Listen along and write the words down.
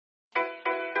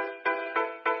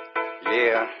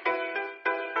Yeah.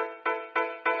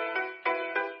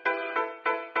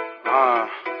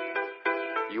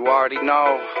 You already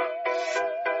know.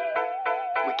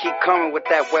 We keep coming with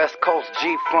that West Coast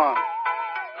G-Funk.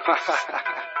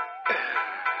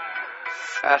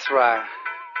 That's right.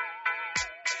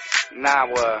 Now,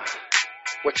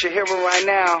 what you're hearing right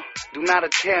now, do not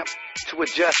attempt to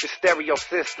adjust your stereo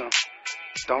system.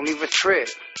 Don't even trip.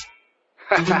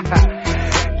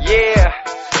 Yeah,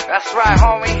 that's right,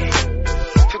 homie.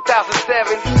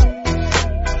 2007,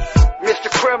 Mr.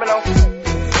 Criminal,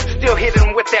 still hitting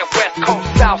him with that West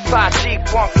Coast Southside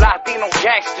G-Funk Latino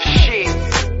gangster shit.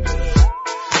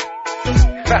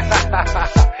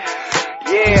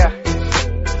 Yeah.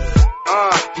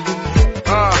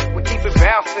 We keep it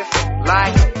bouncing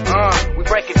like, we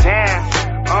break it down.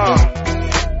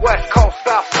 West Coast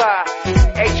Southside,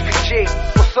 HPG,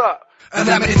 what's up?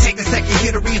 Allow me to take a second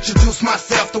here to reintroduce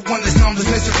myself. The one that's known as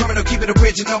Mr. Criminal, keep it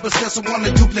original, but still someone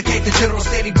to duplicate the general.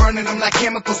 Steady burning them like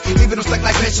chemicals, leaving them stuck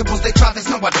like vegetables. They try,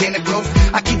 there's no identicals.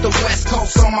 I keep the West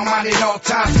Coast on my mind at all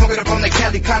times. Smoking up on the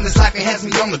Cali kind, this life, it has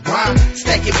me on the grind.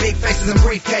 Stacking big faces and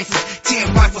briefcases,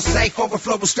 10 rifles safe,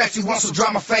 overflow with straps. You want some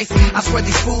drama face? I swear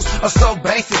these fools are so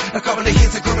basic. A couple of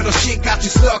hits of criminal shit got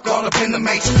you stuck all up in the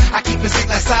matrix. I keep it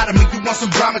sick like side of me. You want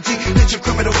some drama, G? Let your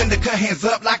criminal in the cut, hands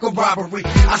up like a robbery.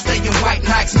 I stay in white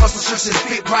Nikes, muscle shirts that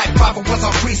fit right. 501s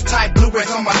on crease tight, Blu-rays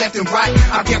on my left and right.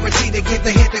 I'm guaranteed to get the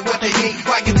hit, they what they need.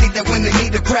 Why you think that when they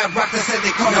need the crowd rock, they say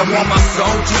they call me? All my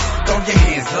soldiers, throw your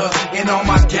hands up. And all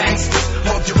my gangsters,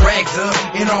 hold your rags up.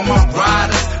 And all my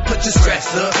riders, put your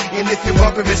straps up. And if you're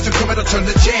bumping Mr. Criminal, turn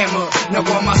the jam up. Now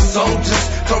all my soldiers,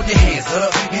 throw your hands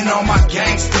up. And all my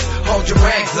gangsters, hold your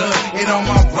rags up. And all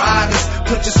my riders,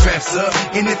 put your straps up.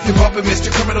 And if you're bumping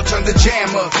Mr. Criminal, turn the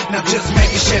jam up. Now just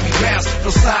make your Chevy bounce from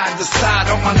side to side.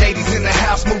 All my ladies in the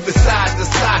house, moving side to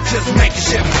side. Just make your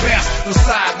Chevy bounce from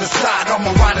side to side. All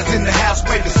my riders in the house,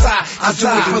 waving side. I do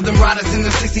it for them riders in the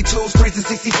 62s, 3s and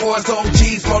 64s,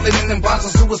 OGs, rolling in them bonds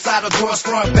on suicidal doors,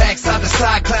 front, back, side to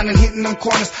side, clowning, hitting them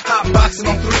corners, hot boxing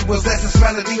on 3 wheels. That's the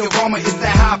smell of the aroma. It's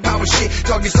that high power shit.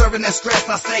 Dog, you're serving that stress.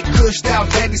 I stay cushed out,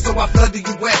 daddy, so I flood the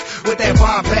U.S. with that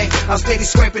Bombay. I'm steady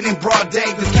scraping in broad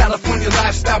day. This California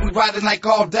lifestyle, we riding like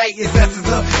all day. It's S's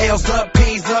up, L's up,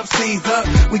 P's up, C's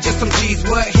up. We just some G's,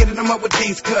 what? Hitting them up with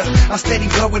these cuts. I'm steady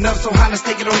blowing up, so Honda's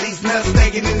taking on these nuts.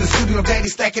 Staying in the studio, daddy,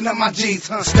 stacking up my G's,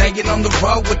 Staying on the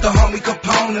road with the homie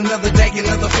Capone. Another day,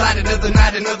 another flight, another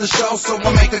night, another show. So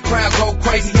I make the crowd go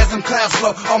crazy as them clouds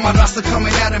flow. All my roster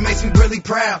coming out, it makes me really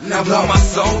proud. Now all my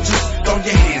soldiers, throw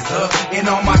your hands up. And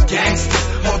all my gangsters,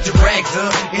 hold your rags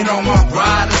up. And all my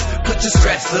riders, put your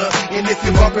straps up. And if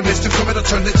you're bumping Mr. Criminal,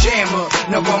 turn the jam up.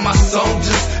 Now all my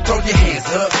soldiers, throw your hands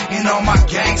up. And all my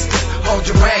gangsters, hold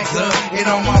your rags up. And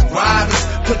all my riders,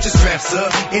 put your straps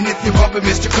up. And if you're bumping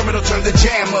Mr. Criminal, turn the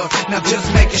jam up. Now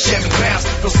just make your Chevy bounce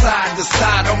from side to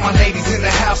side. All my ladies in the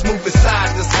house, moving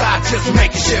side to side. Just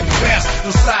make your Chevy bounce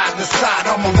from side to side.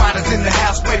 All my riders in the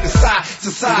house, waving side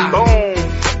to side. Boom.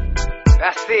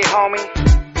 That's it, homie.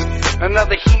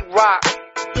 Another heat rock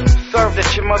served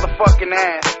at your motherfucking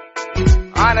ass.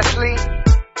 Honestly,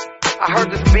 I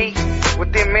heard this beat.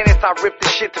 Within minutes, I ripped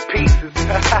this shit to pieces.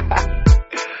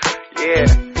 Yeah.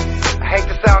 I hate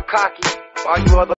to sound cocky. All you other